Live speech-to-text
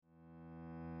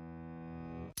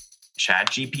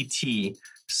ChatGPT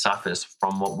suffers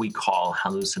from what we call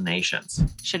hallucinations.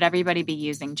 Should everybody be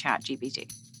using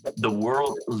ChatGPT? The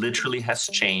world literally has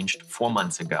changed 4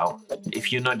 months ago.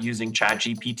 If you're not using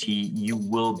ChatGPT, you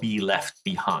will be left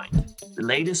behind. The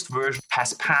latest version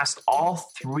has passed all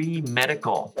 3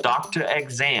 medical doctor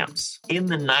exams in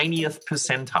the 90th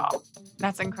percentile.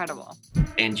 That's incredible.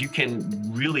 And you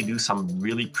can really do some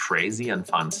really crazy and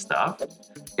fun stuff.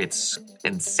 It's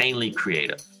insanely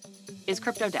creative. Is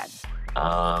crypto dead?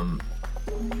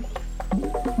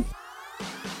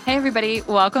 Hey, everybody.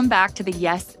 Welcome back to the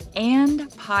Yes and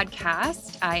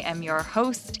podcast. I am your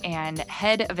host and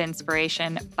head of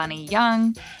inspiration, Bunny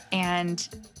Young. And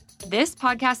this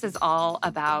podcast is all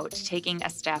about taking a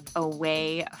step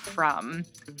away from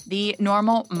the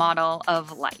normal model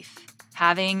of life.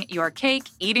 Having your cake,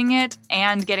 eating it,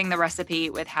 and getting the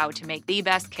recipe with how to make the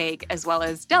best cake, as well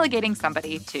as delegating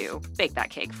somebody to bake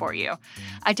that cake for you.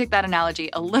 I took that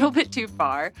analogy a little bit too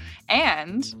far,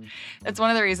 and it's one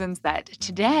of the reasons that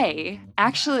today,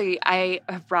 actually, I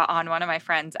have brought on one of my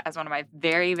friends as one of my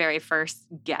very, very first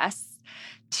guests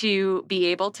to be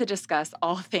able to discuss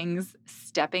all things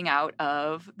stepping out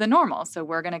of the normal. So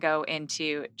we're going to go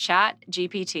into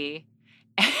ChatGPT.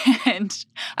 And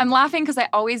I'm laughing because I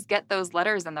always get those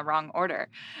letters in the wrong order.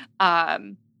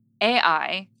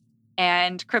 AI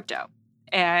and crypto.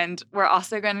 And we're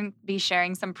also going to be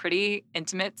sharing some pretty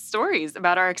intimate stories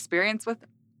about our experience with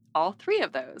all 3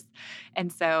 of those.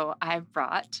 And so I've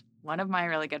brought one of my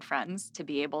really good friends to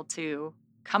be able to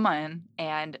come on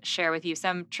and share with you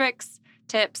some tricks,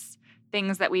 tips,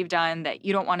 things that we've done that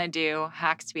you don't want to do,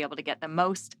 hacks to be able to get the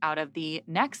most out of the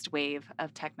next wave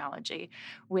of technology.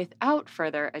 Without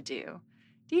further ado,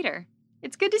 Dieter,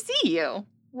 it's good to see you.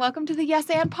 Welcome to the Yes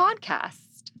and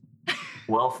podcast.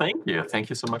 Well, thank you. Thank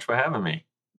you so much for having me.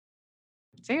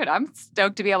 Dude, I'm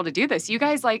stoked to be able to do this. You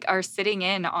guys are sitting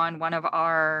in on one of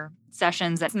our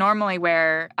sessions that's normally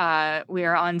where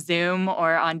we're on Zoom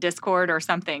or on Discord or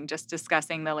something, just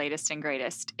discussing the latest and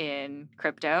greatest in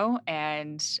crypto,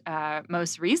 and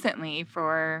most recently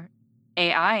for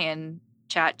AI and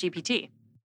ChatGPT.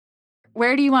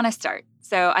 Where do you want to start?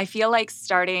 So I feel like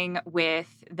starting with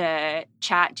the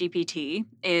ChatGPT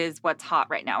is what's hot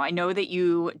right now. I know that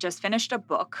you just finished a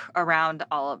book around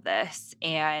all of this.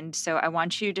 And so I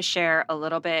want you to share a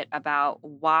little bit about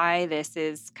why this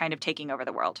is kind of taking over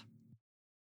the world.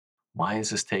 Why is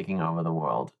this taking over the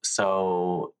world?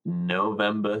 So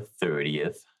November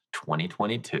 30th,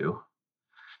 2022,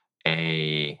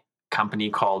 a company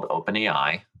called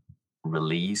OpenAI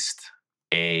released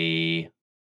a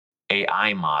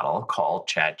AI model called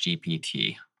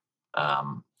ChatGPT.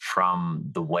 From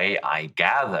the way I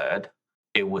gathered,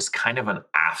 it was kind of an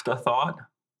afterthought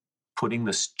putting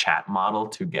this chat model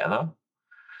together.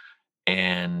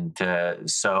 And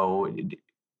so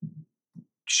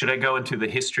should I go into the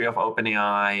history of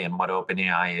OpenAI and what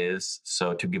OpenAI is?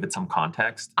 So to give it some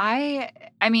context. I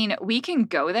mean, we can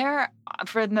go there.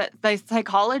 For the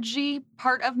psychology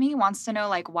part of me wants to know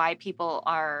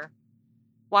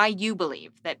why you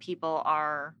believe that people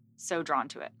are so drawn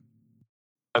to it.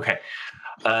 Okay.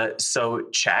 So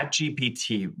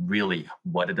ChatGPT, really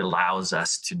what it allows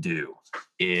us to do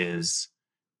is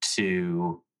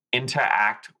to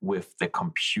interact with the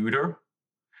computer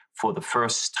for the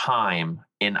first time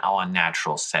in our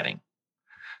natural setting.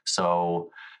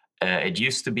 So it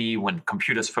used to be when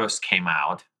computers first came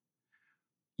out,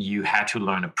 you had to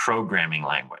learn a programming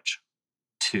language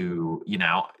to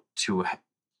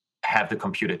have the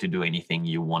computer to do anything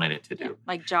you wanted it to do.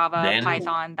 Like Java,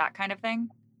 Python, that kind of thing?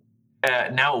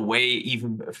 Now way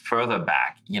even further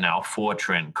back,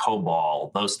 Fortran,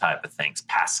 COBOL, those type of things,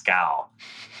 Pascal.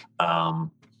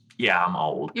 Yeah, I'm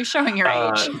old. You're showing your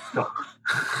age.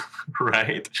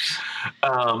 Right.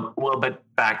 But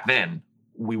back then,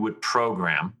 we would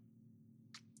program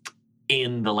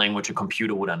in the language a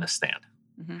computer would understand.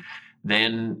 Mm-hmm.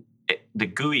 Then the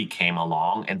GUI came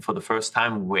along, and for the first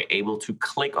time, we were able to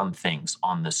click on things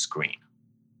on the screen,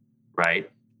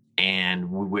 right? And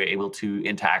we were able to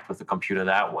interact with the computer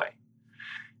that way.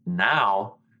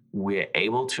 Now, we're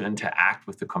able to interact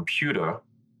with the computer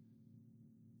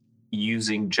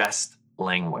using just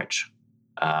language.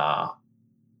 Like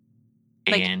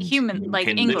and human, like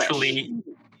English. Literally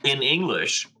in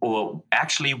English, or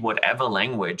actually whatever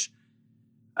language,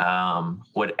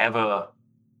 whatever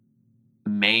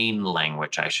main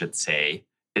language, I should say,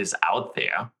 is out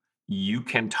there, you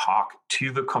can talk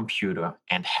to the computer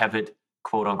and have it,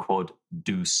 quote unquote,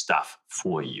 do stuff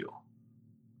for you.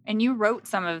 And you wrote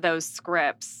some of those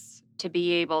scripts to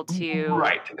be able to...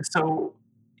 Right. So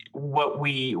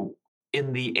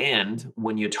in the end,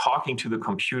 when you're talking to the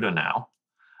computer now,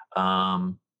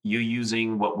 you're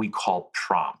using what we call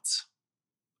prompts.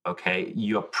 Okay.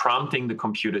 You're prompting the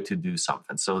computer to do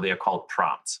something. So they're called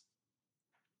prompts.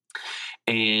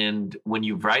 And when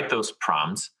you write those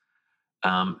prompts,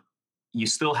 um, you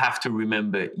still have to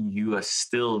remember you are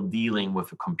still dealing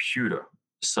with a computer.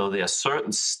 So there are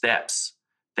certain steps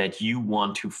that you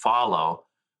want to follow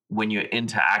when you're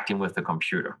interacting with the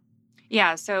computer.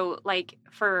 Yeah. So, like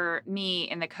for me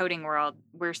in the coding world,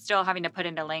 we're still having to put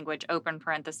into language open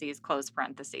parentheses, close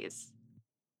parentheses.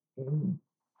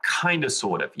 Kind of,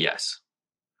 sort of, yes.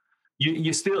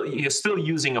 You're still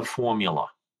using a formula.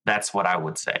 That's what I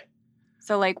would say.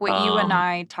 So, like what you and Um,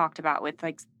 I talked about with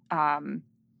um,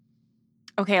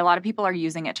 okay, a lot of people are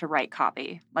using it to write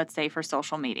copy, let's say for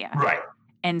social media. right,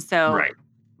 And so right.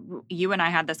 you and I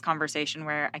had this conversation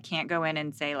where I can't go in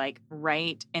and say, like,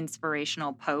 write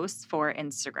inspirational posts for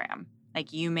Instagram.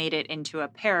 Like, you made it into a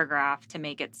paragraph to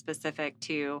make it specific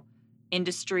to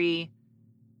industry,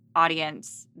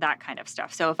 audience, that kind of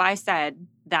stuff. So if I said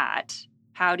that,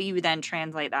 how do you then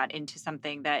translate that into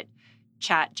something that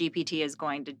Chat GPT is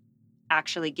going to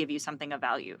actually give you something of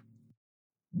value?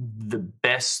 The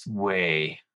best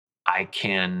way I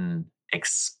can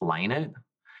explain it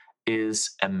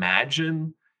is,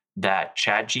 imagine that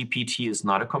ChatGPT is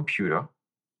not a computer,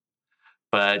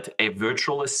 but a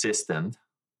virtual assistant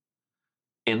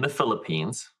in the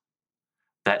Philippines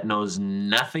that knows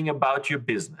nothing about your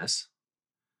business,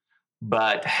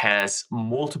 but has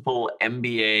multiple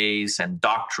MBAs and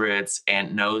doctorates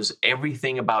and knows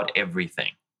everything about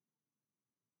everything.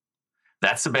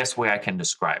 That's the best way I can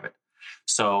describe it.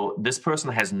 So this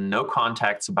person has no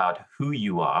context about who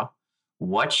you are,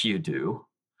 what you do,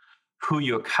 who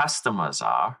your customers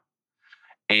are.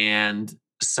 And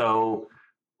so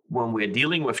when we're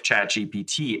dealing with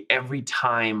ChatGPT, every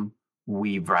time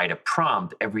we write a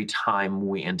prompt, every time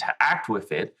we interact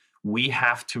with it, we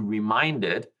have to remind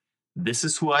it, this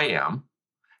is who I am,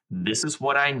 this is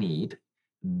what I need,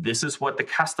 this is what the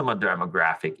customer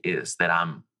demographic is that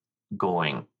I'm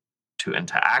going to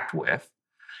interact with.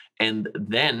 And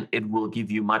then it will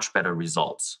give you much better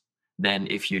results than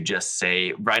if you just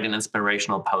say, write an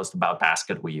inspirational post about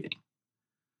basket weaving.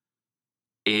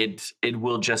 It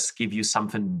will just give you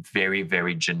something very,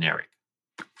 very generic.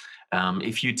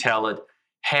 If you tell it,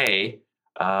 hey,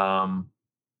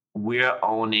 we're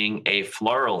owning a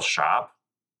floral shop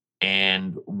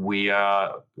and we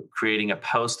are creating a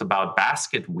post about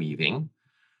basket weaving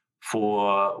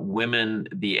for women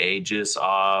the ages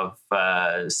of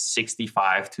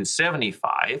 65 to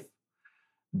 75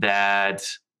 that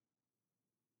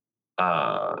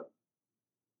uh,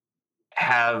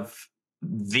 have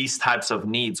these types of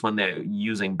needs when they're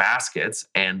using baskets,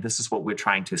 and this is what we're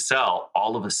trying to sell.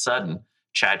 All of a sudden,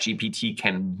 ChatGPT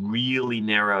can really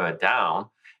narrow it down,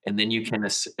 and then you can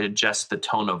adjust the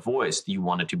tone of voice. Do you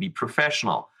want it to be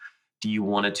professional? Do you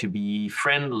want it to be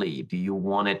friendly? Do you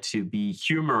want it to be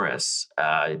humorous?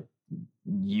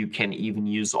 You can even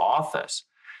use authors.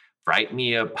 Write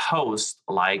me a post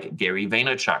like Gary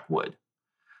Vaynerchuk would.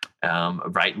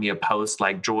 Write me a post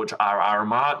like George R.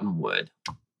 Martin would.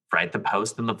 Write the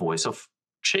post in the voice of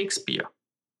Shakespeare.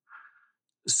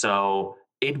 So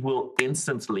it will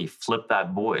instantly flip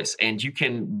that voice, and you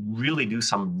can really do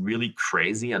some really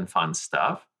crazy and fun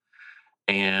stuff.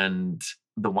 And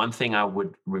the one thing I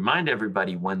would remind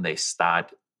everybody when they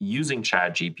start using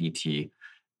ChatGPT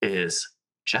is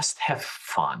just have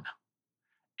fun.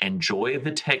 Enjoy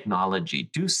the technology.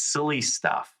 Do silly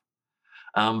stuff.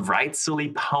 Write silly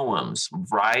poems.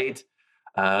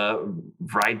 Uh,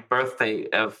 write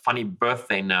a funny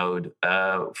birthday note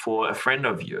for a friend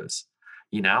of yours,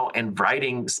 and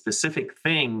writing specific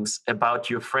things about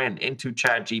your friend into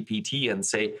ChatGPT and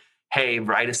say, hey,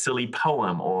 write a silly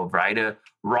poem or write a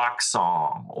rock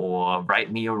song or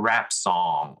write me a rap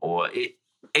song, or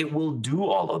it will do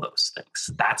all of those things.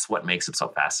 That's what makes it so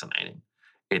fascinating.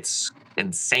 It's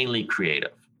insanely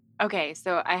creative. Okay,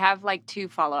 so I have like two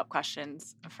follow-up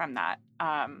questions from that.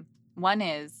 One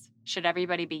is, should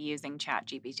everybody be using Chat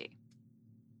GPT?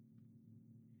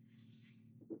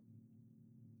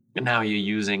 Now you're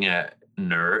using a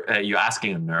nerd. You're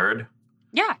asking a nerd.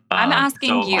 Yeah, I'm asking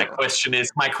So my you. question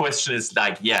is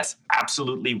like, yes,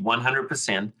 absolutely,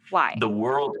 100%. Why? The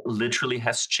world literally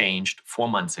has changed 4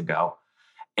 months ago,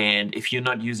 and if you're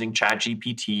not using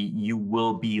ChatGPT, you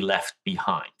will be left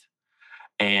behind.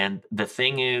 And the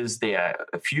thing is, there are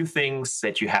a few things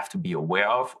that you have to be aware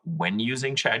of when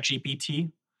using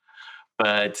ChatGPT,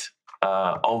 but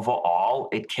overall,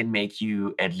 it can make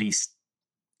you at least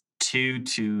 2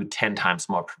 to 10 times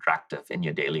more productive in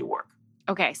your daily work.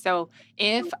 Okay, so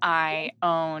if I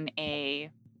own a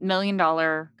 $1 million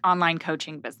online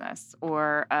coaching business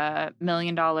or a $1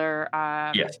 million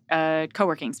Yes.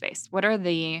 co-working space? What are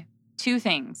the 2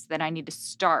 things that I need to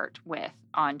start with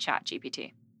on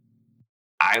ChatGPT?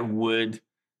 I would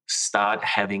start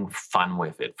having fun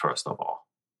with it, first of all.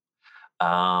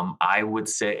 I would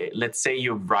say, let's say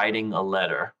you're writing a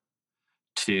letter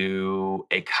to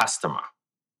a customer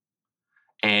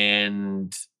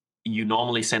and you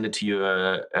normally send it to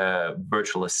your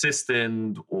virtual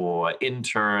assistant or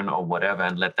intern or whatever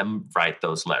and let them write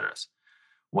those letters.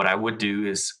 What I would do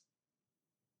is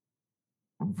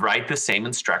write the same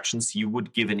instructions you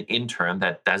would give an intern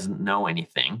that doesn't know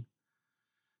anything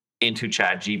into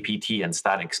ChatGPT and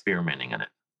start experimenting in it.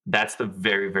 That's the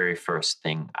very, very first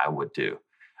thing I would do.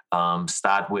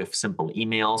 Start with simple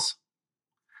emails,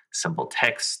 simple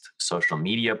text, social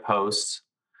media posts,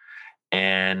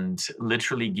 and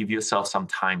literally give yourself some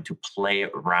time to play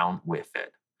around with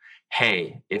it.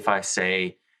 Hey, if I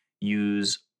say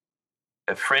use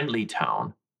a friendly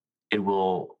tone, it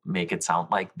will make it sound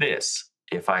like this.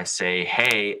 If I say,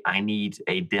 hey, I need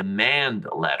a demand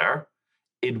letter,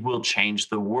 it will change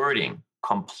the wording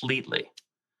completely.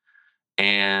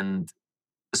 And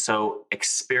so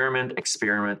experiment,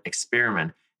 experiment,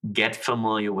 experiment. Get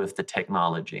familiar with the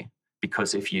technology,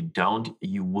 because if you don't,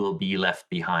 you will be left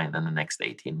behind in the next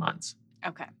 18 months.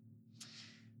 Okay.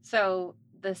 So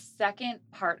the second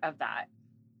part of that,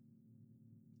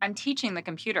 I'm teaching the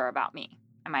computer about me.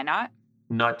 Am I not?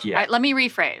 Not yet. Let me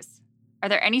rephrase. Are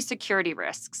there any security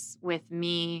risks with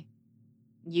me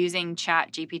using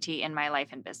ChatGPT in my life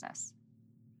and business?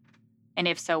 And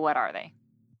if so, what are they?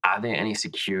 Are there any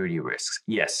security risks?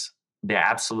 Yes, there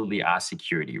absolutely are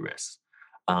security risks.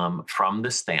 From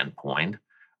the standpoint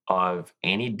of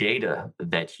any data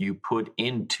that you put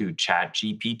into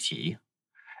ChatGPT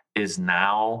is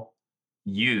now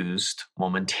used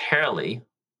momentarily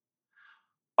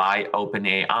by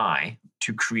OpenAI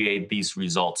to create these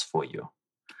results for you.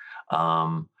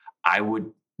 I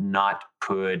would not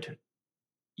put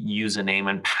username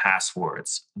and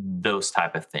passwords, those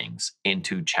type of things,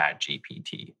 into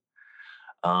ChatGPT.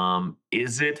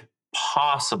 Is it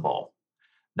possible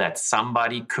that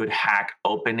somebody could hack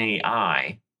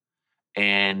OpenAI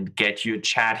and get your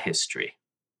chat history?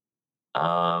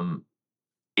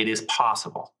 It is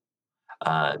possible.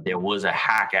 There was a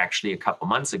hack actually a couple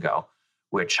months ago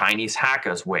where Chinese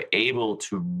hackers were able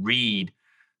to read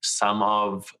some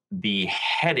of the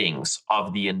headings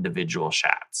of the individual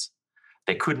chats.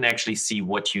 They couldn't actually see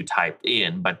what you typed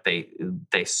in, but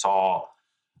they saw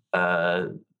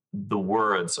the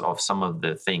words of some of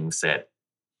the things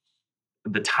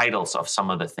the titles of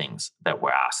some of the things that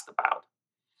were asked about.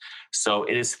 So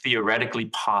it is theoretically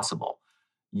possible.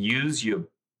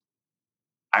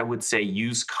 I would say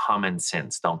use common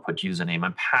sense. Don't put username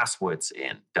and passwords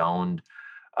in. Don't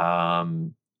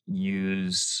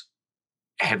use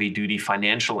heavy duty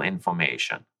financial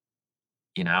information.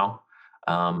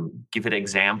 Give it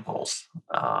examples.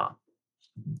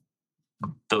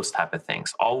 Those type of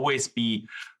things. Always be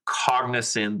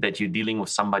cognizant that you're dealing with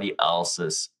somebody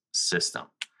else's system.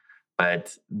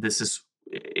 But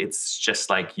it's just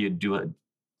like you doing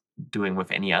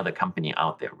with any other company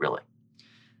out there, really.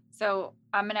 So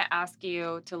I'm going to ask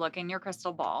you to look in your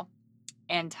crystal ball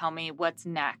and tell me what's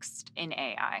next in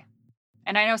AI.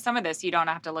 And I know some of this you don't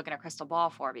have to look in a crystal ball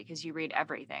for because you read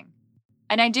everything.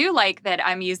 And I do like that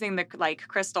I'm using the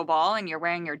crystal ball and you're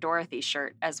wearing your Dorothy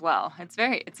shirt as well. It's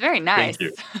very nice.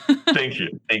 Thank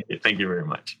you. Thank you very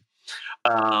much.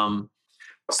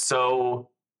 So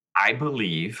I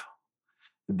believe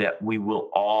that we will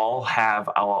all have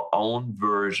our own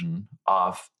version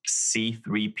of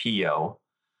C3PO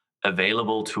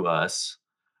available to us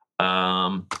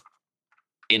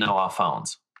in our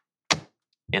phones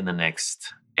in the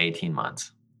next 18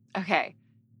 months. Okay.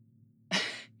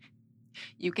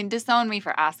 You can disown me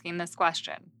for asking this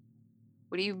question.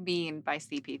 What do you mean by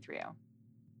CP3O?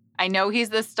 I know he's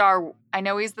the Star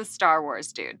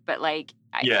Wars dude, but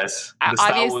yes, the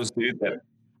Star Wars dude that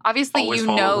obviously you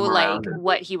know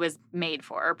what he was made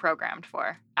for or programmed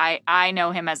for. I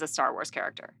know him as a Star Wars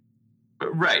character.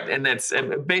 Right, and that's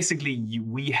basically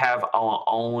we have our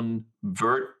own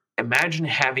imagine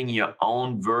having your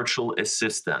own virtual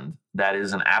assistant that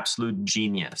is an absolute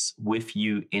genius with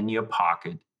you in your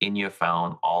pocket, in your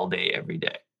phone, all day, every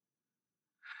day.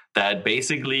 That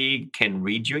basically can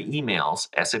read your emails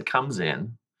as it comes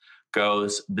in,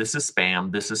 goes, this is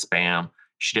spam, this is spam.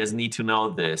 She doesn't need to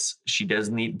know this. She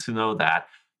doesn't need to know that.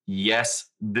 Yes,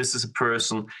 this is a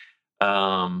person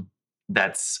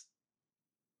that's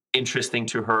interesting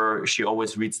to her. She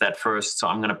always reads that first. So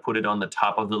I'm going to put it on the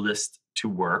top of the list to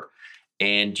work.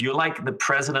 and you're like the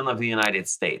president of the United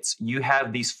States. You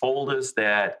have these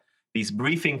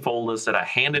briefing folders that are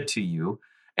handed to you,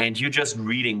 and you're just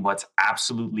reading what's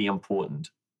absolutely important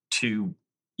to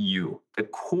you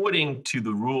according to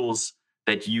the rules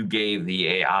that you gave the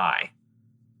AI.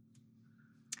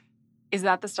 Is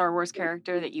that the Star Wars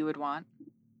character that you would want?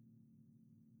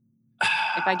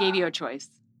 If I gave you a choice.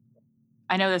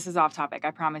 I know this is off topic.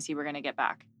 I promise you we're going to get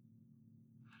back.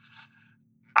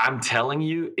 I'm telling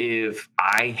you, if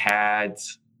I had,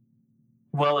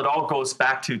 well, it all goes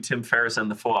back to Tim Ferriss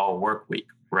and the 4-Hour Work Week,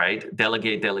 right?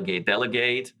 Delegate, delegate,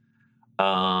 delegate.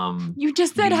 You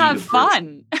just said have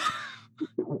fun.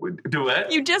 Do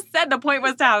it? You just said the point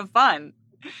was to have fun.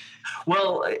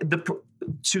 Well,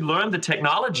 to learn the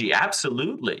technology,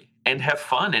 absolutely, and have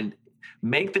fun and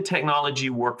make the technology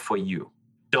work for you.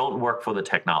 Don't work for the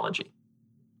technology.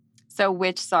 So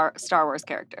which Star Wars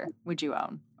character would you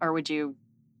own or would you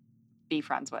be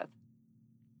friends with?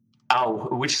 Oh,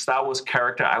 which Star Wars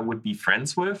character I would be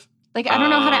friends with? Like, I don't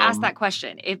know how to ask that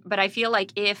question. But I feel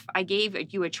like if I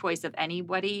gave you a choice of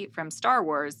anybody from Star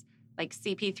Wars, like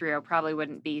CP3O probably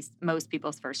wouldn't be most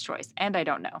people's first choice. And I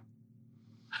don't know.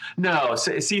 No,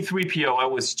 C3PO, I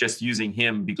was just using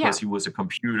him because he was a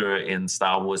computer in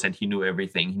Star Wars and he knew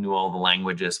everything. He knew all the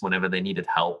languages. Whenever they needed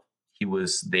help, he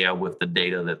was there with the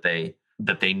data that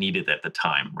they needed at the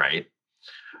time, right?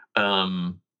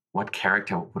 What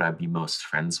character would I be most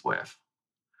friends with?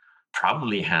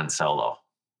 Probably Han Solo.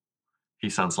 He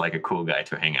sounds like a cool guy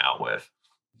to hang out with.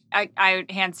 I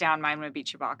hands down, mine would be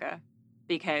Chewbacca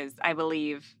because I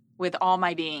believe with all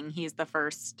my being, he's the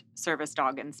first service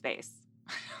dog in space.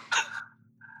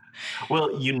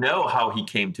 Well, you know how he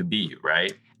came to be,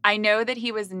 right? I know that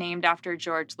he was named after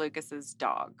George Lucas's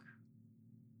dog.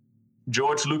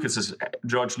 George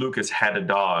Lucas had a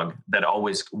dog that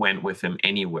always went with him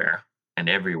anywhere and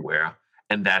everywhere.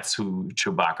 And that's who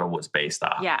Chewbacca was based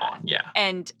on. Yeah.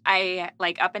 And I,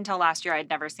 like, up until last year, I'd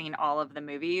never seen all of the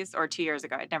movies, or 2 years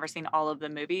ago, I'd never seen all of the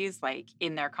movies, like,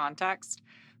 in their context.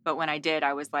 But when I did,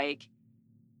 I was like,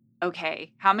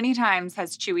 okay, how many times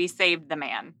has Chewie saved the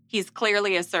man? He's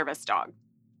clearly a service dog.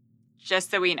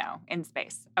 Just so we know, in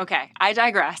space. Okay, I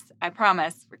digress. I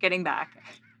promise. We're getting back.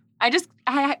 I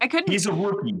couldn't. He's a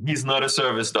Wookiee. He's not a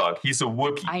service dog. He's a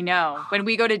Wookiee. I know. When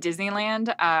we go to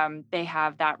Disneyland, they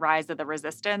have that Rise of the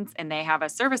Resistance, and they have a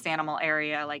service animal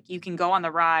area. Like, you can go on the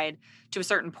ride to a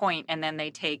certain point, and then they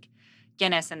take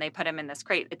Guinness and they put him in this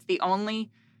crate. It's the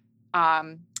only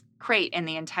crate in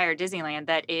the entire Disneyland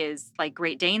that is like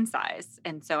Great Dane size.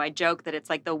 And so I joke that it's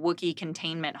like the Wookiee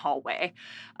containment hallway.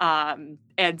 And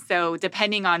so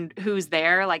depending on who's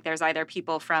there, like there's either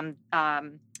people from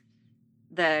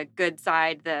the good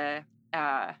side, the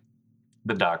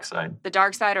dark side. The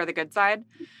dark side or the good side.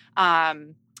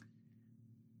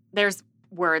 There's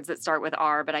words that start with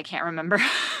R, but I can't remember.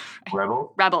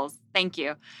 Rebels. Thank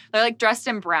you. They're like dressed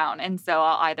in brown. And so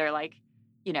I'll either like,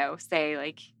 say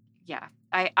like, yeah,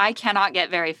 I cannot get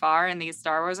very far in these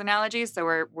Star Wars analogies.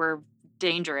 So we're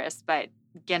dangerous, but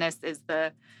Guinness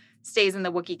stays in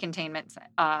the Wookiee containment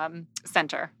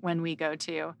center when we go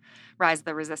to Rise of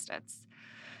the Resistance.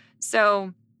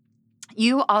 So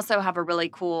you also have a really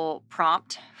cool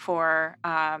prompt for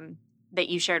that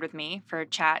you shared with me for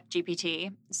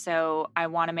ChatGPT. So I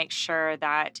want to make sure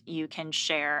that you can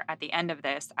share at the end of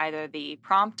this either the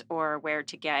prompt or where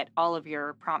to get all of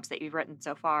your prompts that you've written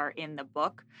so far in the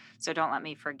book. So don't let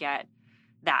me forget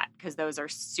that because those are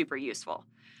super useful.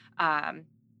 And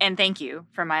thank you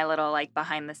for my little like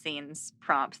behind the scenes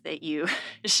prompt that you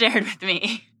shared with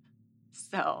me.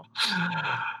 So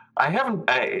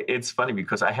it's funny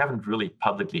because I haven't really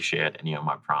publicly shared any of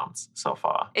my prompts so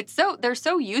far. They're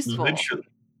so useful.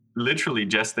 Literally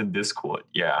just in Discord.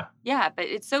 Yeah. Yeah, but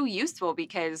it's so useful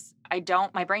because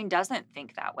my brain doesn't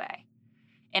think that way.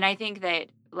 And I think that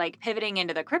like pivoting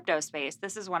into the crypto space,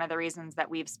 this is one of the reasons that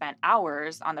we've spent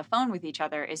hours on the phone with each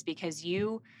other is because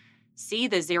you see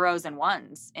the zeros and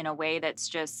ones in a way that's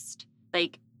just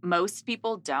like most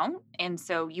people don't. And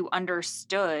so you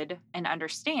understood and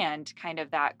understand kind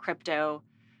of that crypto,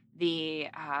 the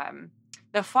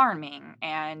farming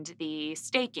and the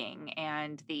staking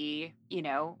and the,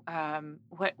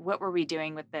 what were we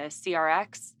doing with the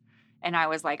CRX? And I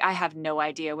was like, I have no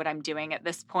idea what I'm doing at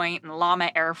this point. And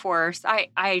Llama Air Force, I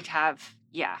have,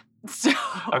 yeah. So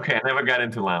okay, I never got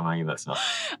into Llama either. So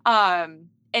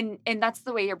and that's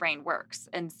the way your brain works.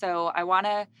 And so I want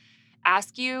to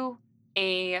ask you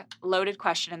a loaded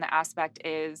question, and the aspect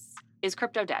is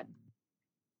crypto dead?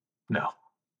 No,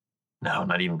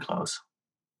 not even close.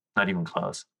 Not even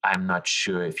close. I'm not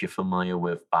sure if you're familiar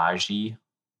with Baji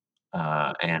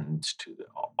and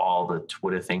all the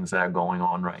Twitter things that are going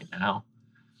on right now.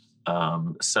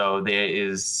 So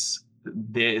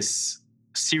there's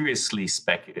seriously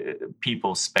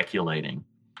people speculating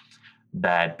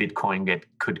that Bitcoin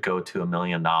could go to $1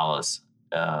 million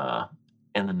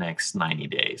in the next 90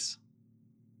 days,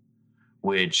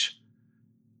 which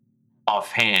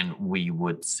offhand we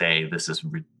would say this is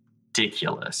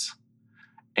ridiculous.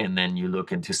 And then you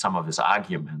look into some of his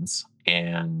arguments,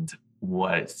 and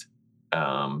what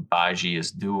Baji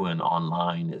is doing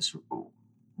online is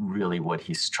really what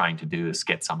he's trying to do is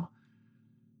get some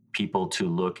people to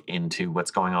look into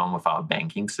what's going on with our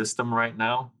banking system right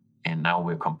now. And now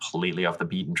we're completely off the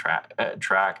beaten track.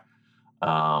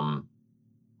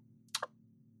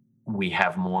 We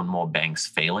have more and more banks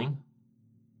failing.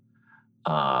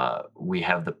 We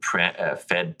have the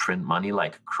Fed print money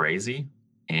like crazy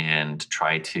and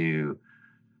try to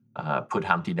put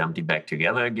Humpty Dumpty back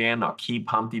together again, or keep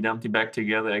Humpty Dumpty back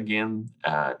together again.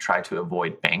 Try to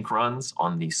avoid bank runs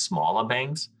on these smaller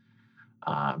banks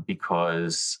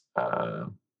because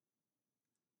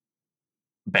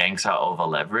banks are over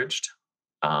leveraged.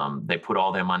 They put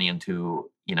all their money into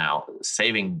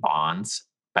saving bonds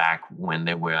back when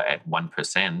they were at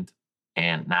 1%,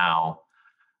 and now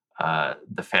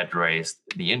the Fed raised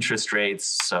the interest rates,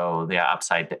 so they are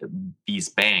upside. These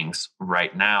banks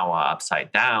right now are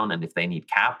upside down, and if they need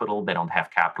capital, they don't have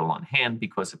capital on hand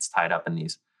because it's tied up in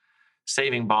these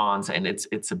saving bonds, and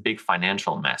it's a big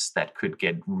financial mess that could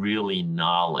get really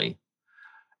gnarly,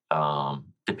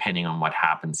 depending on what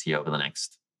happens here over the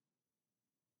next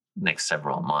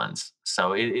several months.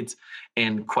 So it's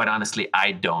and quite honestly,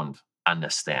 I don't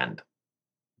understand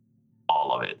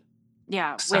all of it.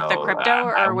 Yeah, with the crypto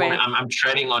I'm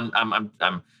treading on.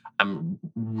 I'm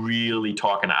really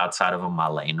talking outside of my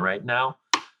lane right now.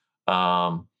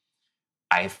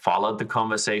 I followed the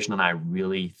conversation, and I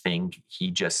really think he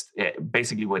just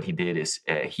basically what he did is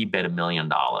he bet $1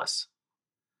 million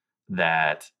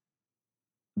that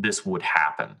this would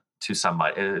happen to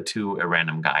somebody, to a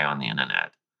random guy on the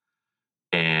internet,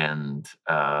 and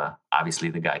obviously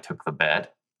the guy took the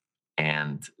bet.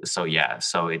 And so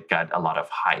it got a lot of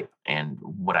hype. And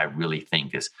what I really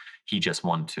think is he just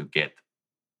wanted to get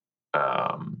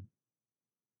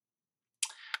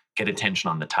attention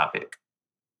on the topic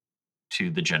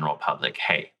to the general public.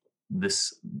 Hey,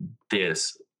 there's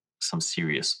some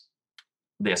serious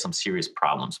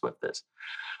problems with this.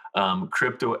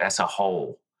 Crypto as a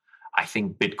whole, I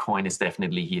think Bitcoin is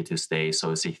definitely here to stay.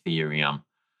 So is Ethereum.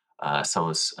 So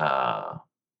is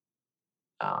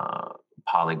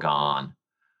Polygon,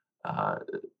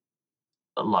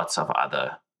 lots of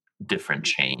other different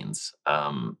chains.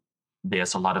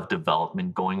 There's a lot of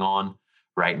development going on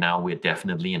right now. We're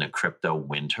definitely in a crypto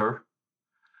winter,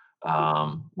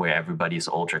 where everybody's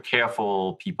ultra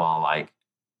careful. People are like,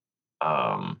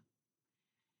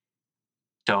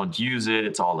 don't use it.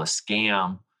 It's all a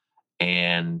scam.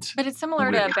 But it's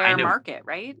similar to a bear market,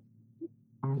 right?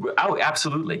 Oh,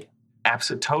 absolutely.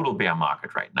 Total bear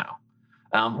market right now.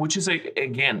 Which is,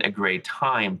 again, a great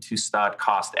time to start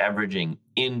cost averaging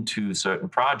into certain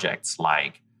projects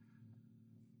like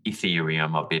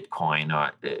Ethereum or Bitcoin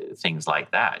or things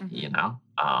like that,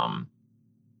 mm-hmm.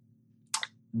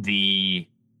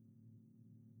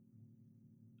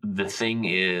 The thing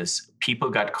is, people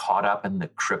got caught up in the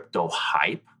crypto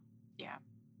hype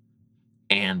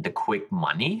and the quick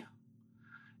money,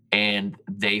 and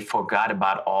they forgot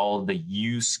about all the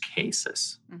use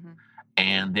cases. Mm-hmm.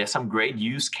 And there's some great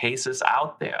use cases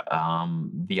out there.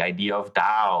 The idea of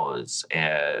DAOs,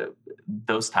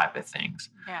 those type of things.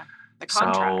 Yeah, the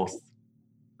contracts.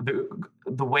 So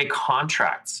the way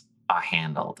contracts are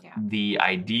handled, the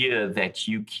idea that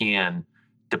you can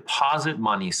deposit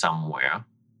money somewhere,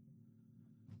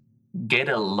 get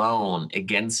a loan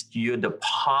against your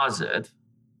deposit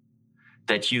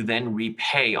that you then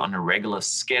repay on a regular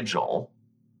schedule,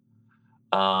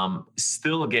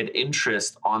 still get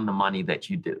interest on the money that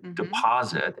you mm-hmm.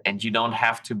 deposit, and you don't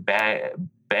have to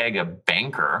beg a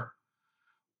banker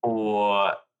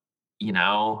or,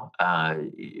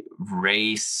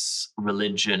 race,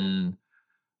 religion,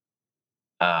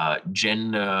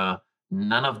 gender.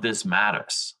 None of this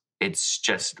matters. It's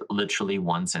just literally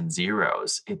ones and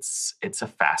zeros. It's a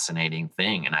fascinating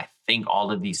thing, and I think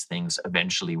all of these things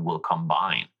eventually will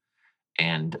combine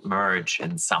and merge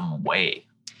in some way.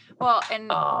 Well, and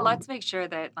let's make sure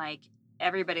that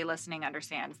everybody listening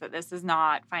understands that this is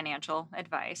not financial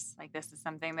advice. This is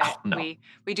something that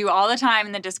we do all the time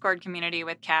in the Discord community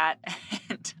with Kat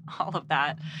and all of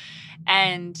that.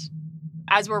 And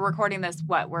as we're recording this,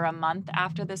 we're a month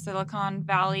after the Silicon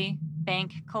Valley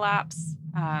Bank collapse,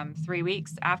 3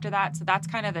 weeks after that. So that's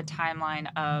kind of the timeline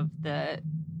of the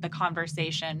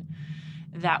conversation.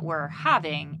 that we're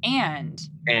having. And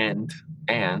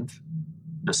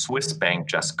the Swiss bank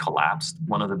just collapsed,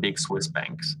 one of the big Swiss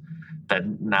banks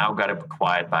that now got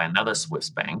acquired by another Swiss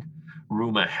bank.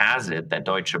 Rumor has it that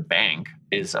Deutsche Bank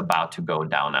is about to go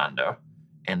down under,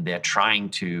 and they're trying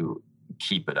to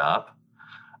keep it up,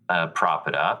 prop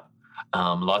it up.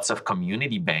 Lots of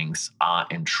community banks are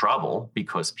in trouble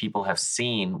because people have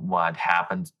seen what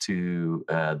happened to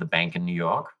the bank in New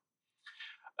York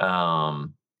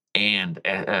and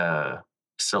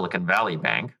Silicon Valley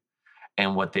Bank.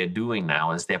 And what they're doing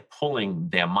now is they're pulling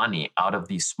their money out of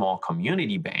these small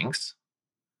community banks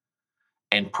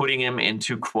and putting them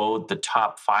into, quote, the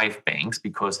top 5 banks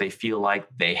because they feel like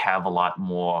they have a lot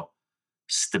more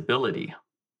stability.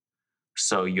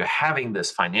 So you're having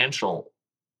this financial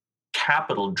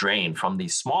capital drain from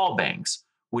these small banks,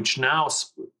 which now,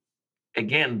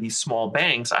 again, these small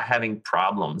banks are having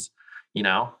problems,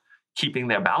 keeping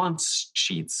their balance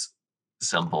sheets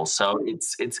simple. So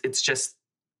it's just,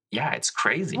 yeah, it's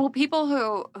crazy. Well, people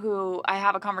who I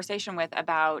have a conversation with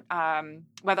about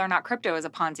whether or not crypto is a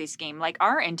Ponzi scheme, like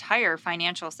our entire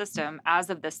financial system as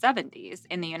of the 70s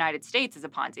in the United States is a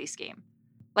Ponzi scheme,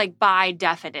 like by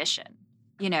definition,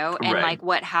 and Right. like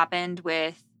what happened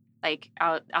with, like,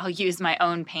 I'll use my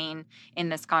own pain in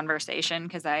this conversation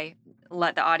because I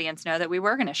let the audience know that we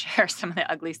were going to share some of the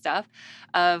ugly stuff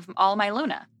of all my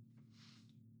Luna.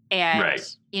 And,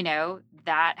 Right.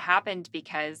 That happened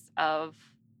because of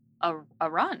a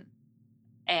run.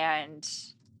 And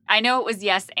I know it was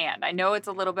yes, and I know it's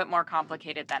a little bit more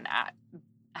complicated than that.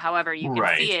 However, you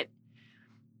can see it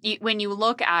when you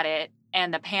look at it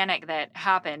and the panic that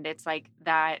happened. It's like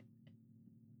that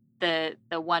the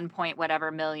 1 point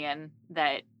whatever million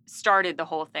that started the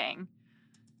whole thing.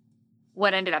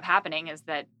 What ended up happening is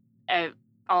that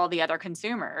all the other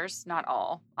consumers, not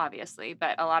all, obviously,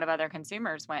 but a lot of other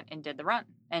consumers went and did the run.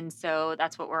 And so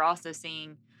that's what we're also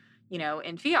seeing,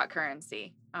 in fiat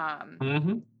currency, a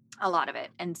lot of it.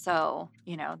 And so,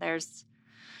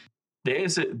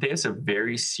 there's a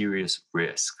very serious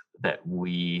risk that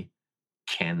we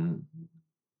can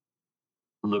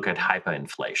look at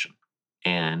hyperinflation.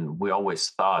 And we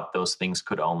always thought those things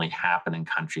could only happen in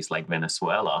countries like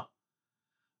Venezuela,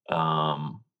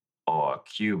 or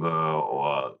Cuba,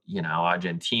 or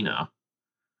Argentina,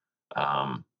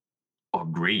 or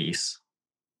Greece.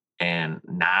 And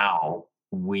now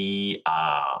we're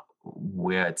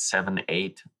at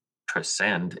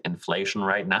 7-8% inflation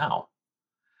right now.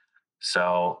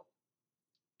 So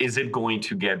is it going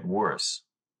to get worse?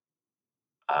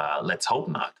 Let's hope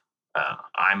not.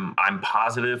 I'm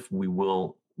positive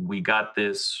we got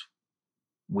this.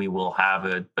 We will have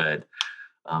it, but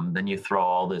then you throw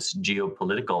all this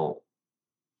geopolitical,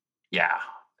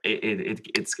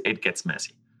 it gets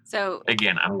messy. So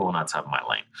again, I'm going outside my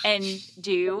lane. And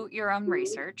do your own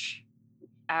research.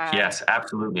 Yes,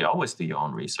 absolutely. Always do your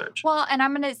own research. Well, and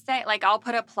I'm going to say, like, I'll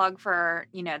put a plug for,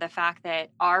 the fact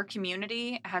that our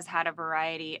community has had a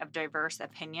variety of diverse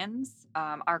opinions.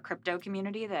 Our crypto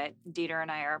community that Dieter and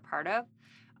I are a part of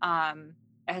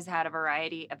has had a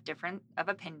variety of difference of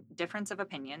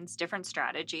opinions, different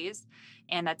strategies,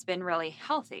 and that's been really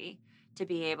healthy to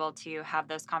be able to have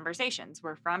those conversations.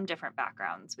 We're from different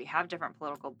backgrounds. We have different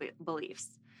political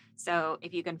beliefs. So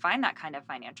if you can find that kind of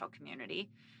financial community,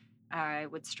 I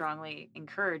would strongly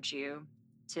encourage you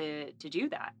to do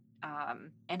that.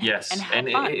 Yes, and have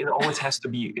fun. It always has to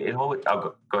be.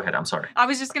 Go ahead. I'm sorry. I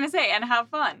was just going to say, and have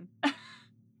fun.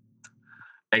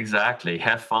 Exactly.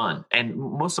 Have fun. And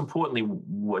most importantly,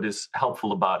 what is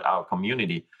helpful about our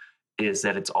community is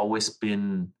that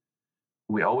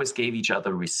we always gave each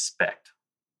other respect.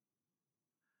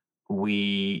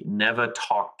 We never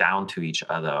talked down to each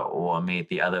other or made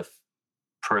the other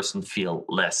person feel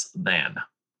less than.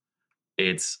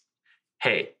 It's,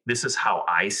 hey, this is how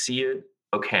I see it.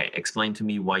 Okay, explain to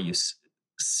me why you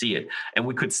see it. And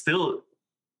we could still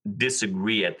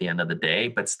disagree at the end of the day,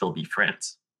 but still be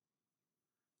friends.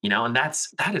 And that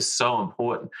is so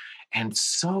important. And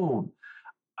so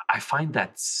I find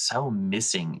that so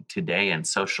missing today in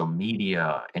social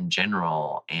media in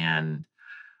general and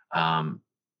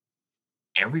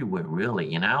everywhere,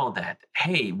 really, that,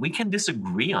 hey, we can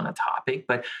disagree on a topic,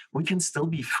 but we can still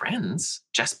be friends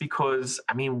just because,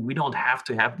 we don't have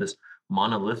to have this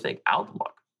monolithic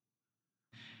outlook.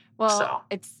 Well,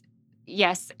 it's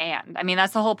yes, and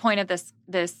that's the whole point of this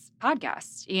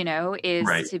podcast, is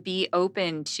right. to be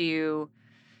open to,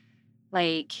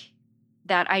 like,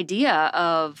 that idea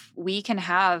of we can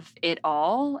have it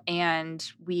all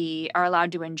and we are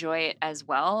allowed to enjoy it as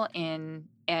well. And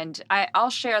I'll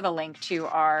share the link to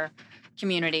our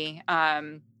community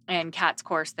and Kat's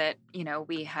course that,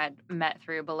 we had met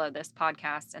through below this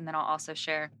podcast. And then I'll also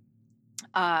share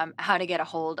how to get a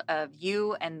hold of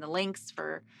you and the links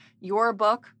for your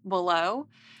book below.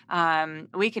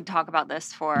 We could talk about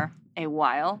this for a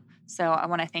while. So I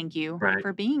want to thank you Right.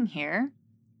 for being here.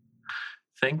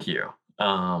 Thank you.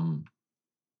 Yeah,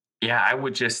 I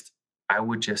would just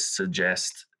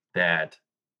suggest that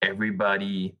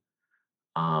everybody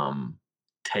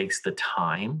takes the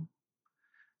time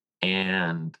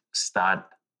and start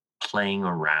playing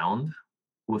around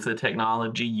with the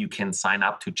technology. You can sign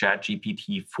up to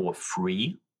ChatGPT for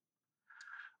free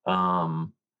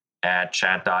at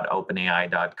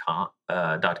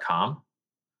chat.openai.com.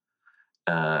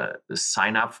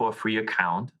 Sign up for a free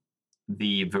account.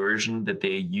 The version that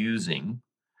they're using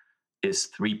is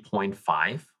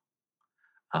 3.5,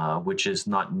 which is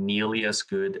not nearly as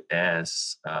good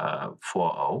as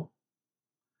 4.0.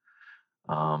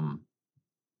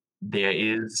 There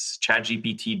is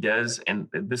ChatGPT does, and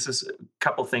this is a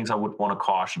couple things I would want to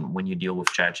caution when you deal with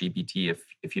ChatGPT,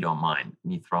 if you don't mind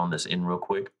me throwing this in real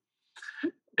quick.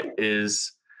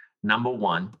 Is number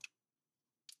one,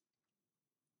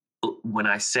 when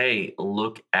I say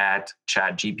look at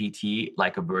ChatGPT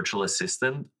like a virtual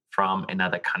assistant from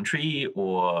another country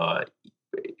or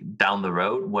down the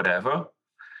road, whatever,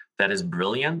 that is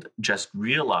brilliant. Just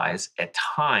realize at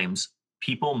times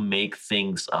people make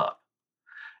things up.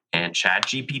 And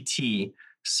ChatGPT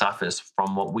suffers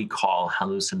from what we call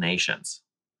hallucinations,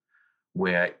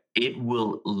 where it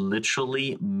will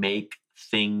literally make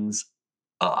things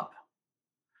up.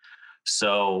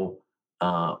 So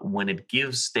when it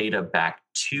gives data back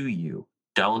to you,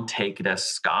 don't take it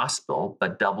as gospel,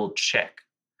 but double check.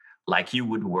 Like you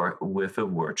would work with a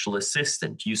virtual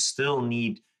assistant. You still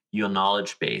need your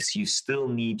knowledge base. You still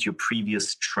need your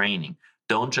previous training.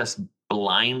 Don't just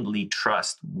blindly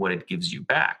trust what it gives you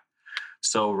back.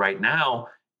 So right now,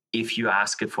 if you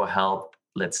ask it for help,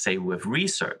 let's say with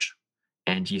research,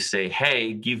 and you say,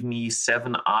 hey, give me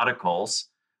 7 articles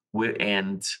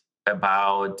and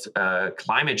about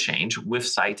climate change with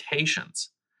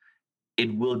citations,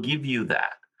 it will give you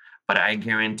that. But I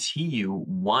guarantee you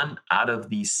 1 out of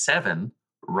these 7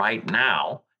 right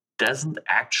now doesn't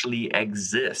actually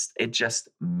exist. It just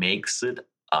makes it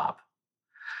up.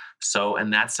 So,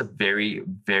 and that's a very,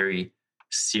 very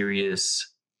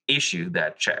serious issue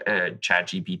that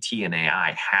ChatGPT and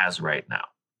AI has right now.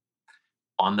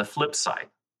 On the flip side,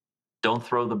 don't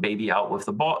throw the baby out with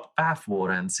the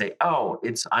bathwater and say, oh,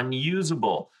 it's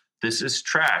unusable. This is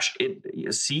trash.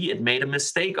 It made a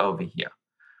mistake over here,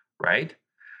 right?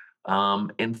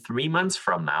 In 3 months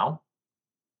from now,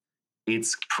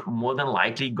 it's more than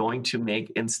likely going to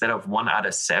make, instead of 1 out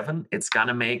of 7, it's going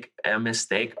to make a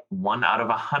mistake 1 out of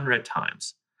 100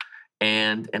 times.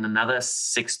 And in another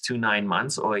 6 to 9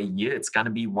 months or a year, it's going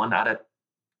to be 1 out of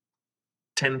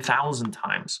 10,000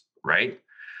 times, right?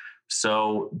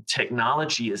 So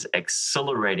technology is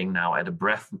accelerating now at a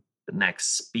breathtaking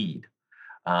speed.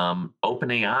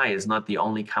 OpenAI is not the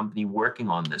only company working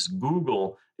on this.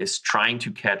 Google is trying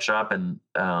to catch up, and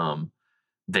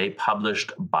they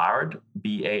published BARD,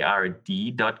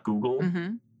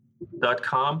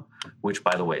 BARD.google.com, which,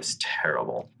 by the way, is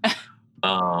terrible.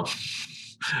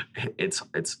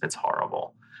 It's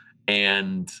horrible.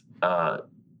 And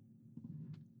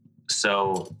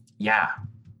so, yeah,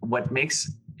 what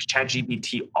makes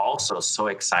ChatGPT also so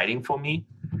exciting for me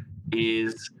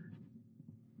is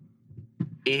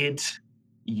it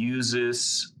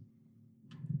uses,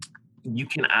 you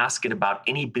can ask it about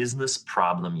any business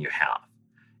problem you have.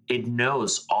 It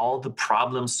knows all the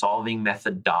problem solving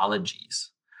methodologies.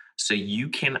 So you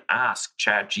can ask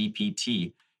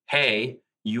ChatGPT, hey,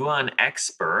 you are an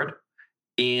expert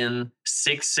in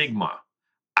Six Sigma.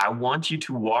 I want you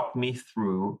to walk me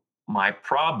through my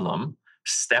problem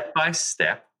step by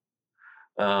step.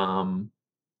 Do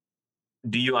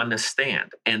you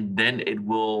understand? And then it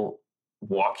will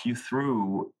walk you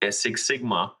through a Six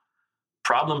Sigma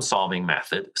problem solving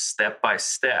method step by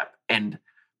step and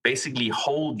basically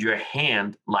hold your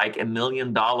hand like $1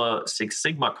 million Six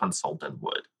Sigma consultant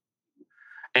would.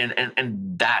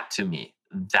 And that, to me,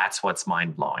 that's what's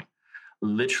mind blowing.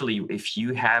 Literally, if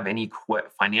you have any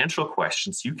financial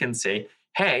questions, you can say,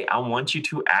 hey, I want you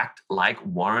to act like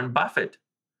Warren Buffett.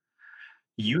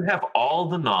 You have all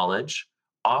the knowledge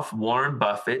of Warren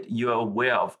Buffett. You are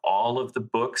aware of all of the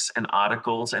books and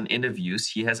articles and interviews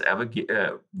he has ever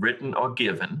written or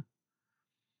given.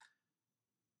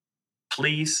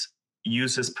 Please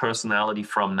use his personality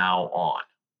from now on.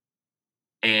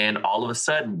 And all of a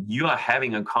sudden, you are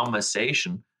having a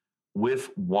conversation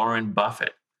with Warren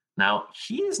Buffett. Now,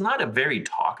 he is not a very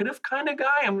talkative kind of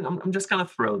guy. I'm just going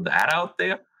to throw that out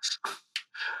there.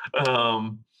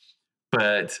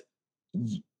 But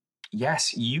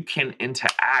yes, you can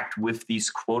interact with these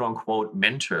quote unquote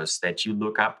mentors that you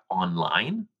look up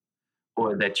online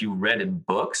or that you read in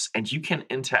books, and you can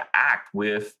interact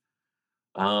with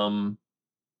um,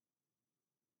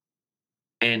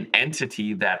 an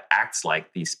entity that acts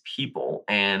like these people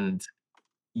and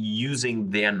using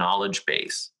their knowledge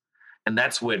base. And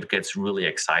that's where it gets really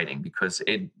exciting because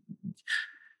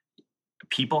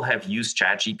people have used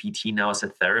ChatGPT now as a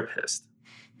therapist.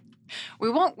 We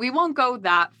won't go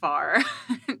that far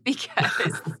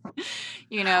because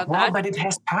Well, but it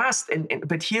has passed.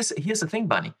 But here's the thing,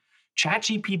 Bunny.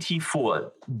 ChatGPT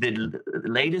 4, the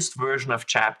latest version of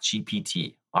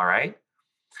ChatGPT, all right,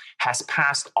 has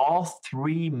passed all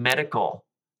 3 medical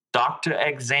doctor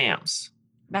exams.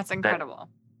 That's incredible.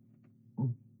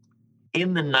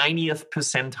 In the 90th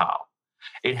percentile.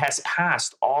 It has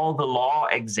passed all the law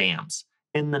exams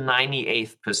in the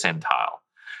 98th percentile.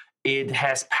 It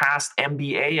has passed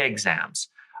MBA exams.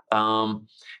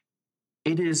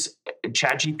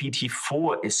 ChatGPT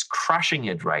 4 is crushing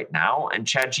it right now, and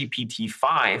ChatGPT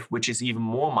 5, which is even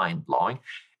more mind-blowing,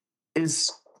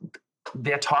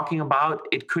 they're talking about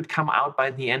it could come out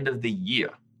by the end of the year.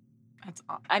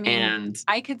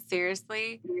 I could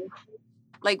seriously,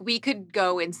 we could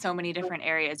go in so many different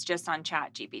areas just on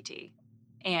ChatGPT.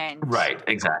 And right,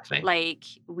 exactly.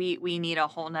 We need a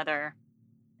whole nother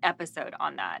episode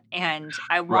on that. And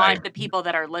I want the people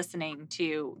that are listening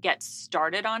to get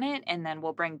started on it, and then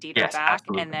we'll bring Dieter back,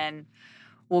 absolutely. And then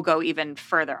we'll go even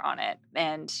further on it.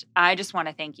 And I just want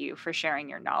to thank you for sharing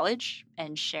your knowledge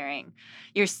and sharing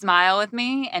your smile with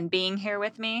me and being here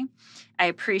with me. I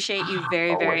appreciate you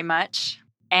very, very much.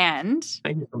 And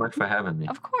thank you so much for having me.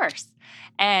 Of course.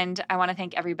 And I want to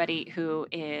thank everybody who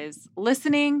is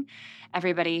listening,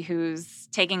 everybody who's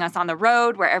taking us on the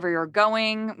road, wherever you're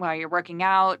going, while you're working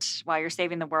out, while you're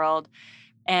saving the world.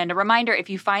 And a reminder, if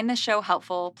you find this show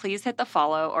helpful, please hit the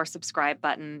follow or subscribe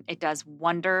button. It does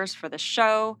wonders for the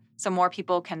show, so more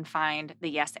people can find the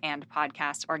Yes and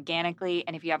podcast organically.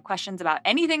 And if you have questions about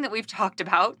anything that we've talked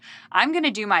about, I'm going to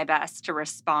do my best to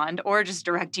respond or just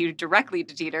direct you directly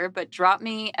to Dieter, but drop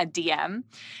me a DM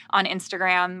on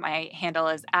Instagram. My handle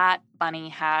is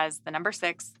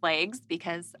 @bunnyhas6legs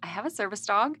because I have a service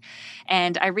dog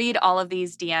and I read all of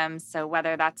these DMs. So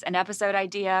whether that's an episode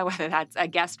idea, whether that's a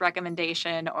guest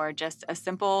recommendation, or just a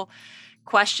simple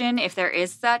question, if there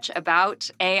is such, about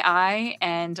AI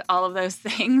and all of those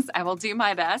things, I will do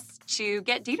my best to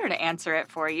get Dieter to answer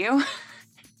it for you.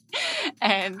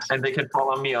 And they can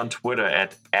follow me on Twitter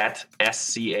at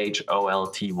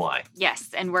SCHOLTY. Yes,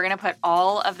 and we're going to put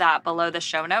all of that below the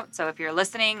show notes. So if you're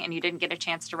listening and you didn't get a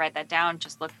chance to write that down,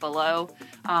 just look below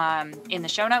in the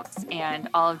show notes, and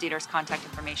all of Dieter's contact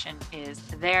information is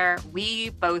there.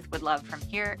 We both would love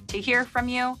to hear from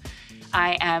you.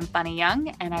 I am Bunny Young,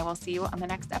 and I will see you on the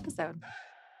next episode.